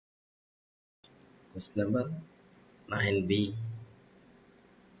Question number 9b.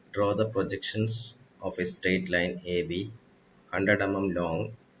 Draw the projections of a straight line AB 100 mm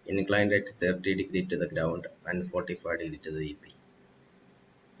long, inclined at 30 degree to the ground and 45 degree to the VP.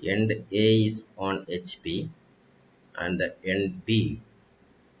 End A is on HP and the end B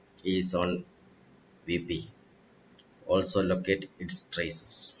is on VP. Also locate its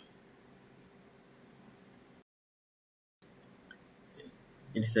traces.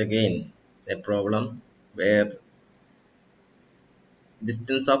 It's again a problem where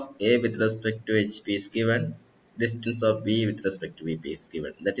distance of A with respect to HP is given, distance of B with respect to VP is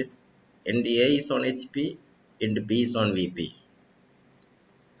given. That is, end A is on HP, end B is on VP.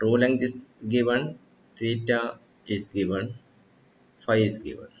 True length is given, theta is given, phi is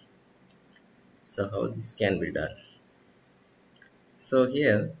given. So how this can be done? So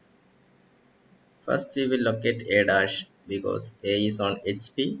here, first we will locate A dash because A is on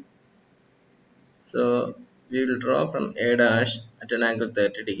HP. So we will draw from A dash at an angle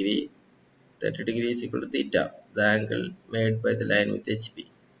 30 degree. 30 degree is equal to theta, the angle made by the line with HP.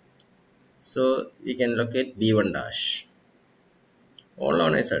 So we can locate B1 dash. All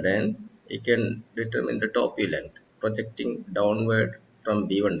on a sudden, we can determine the top view length. Projecting downward from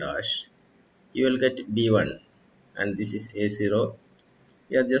B1 dash, you will get B1 and this is A0.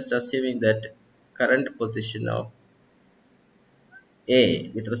 We are just assuming that current position of A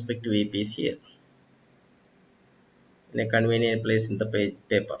with respect to VP is here in a convenient place in the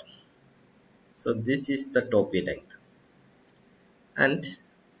paper. So this is the top view length, and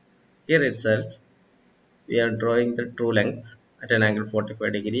here itself we are drawing the true length at an angle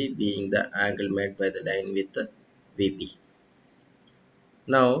 45 degree, being the angle made by the line with the VP.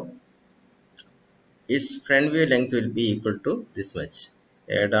 Now its front view length will be equal to this much,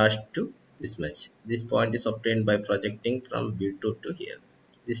 A dash to this much. This point is obtained by projecting from B2 to here.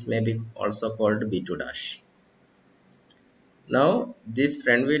 This may be also called B2 dash. Now this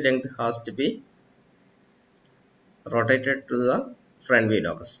front view length has to be rotated to the front view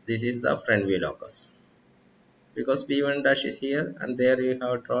locus. This is the front view locus because B1 dash is here and there we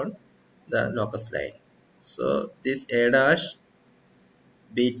have drawn the locus line. So this A dash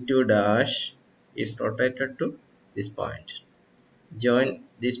B2 dash is rotated to this point. Join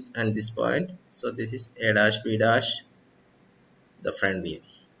this and this point. So this is A dash B dash, the front view.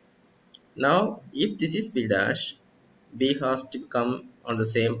 Now if this is B dash, B has to come on the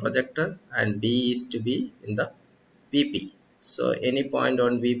same projector and B is to be in the VP. So any point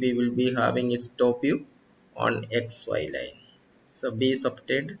on VP will be having its top view on XY line. So B is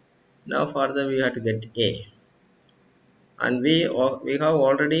obtained. Now further we have to get A, and we have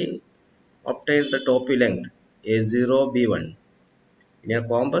already obtained the top view length A0 B1. In a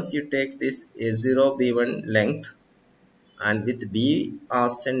compass you take this A0 B1 length and with B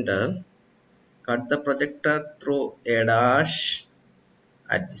as center cut the projector through A dash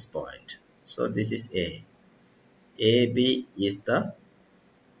at this point. So this is A. AB is the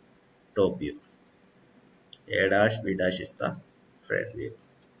top view. A dash B dash is the front view.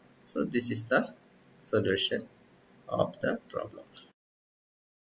 So this is the solution of the problem.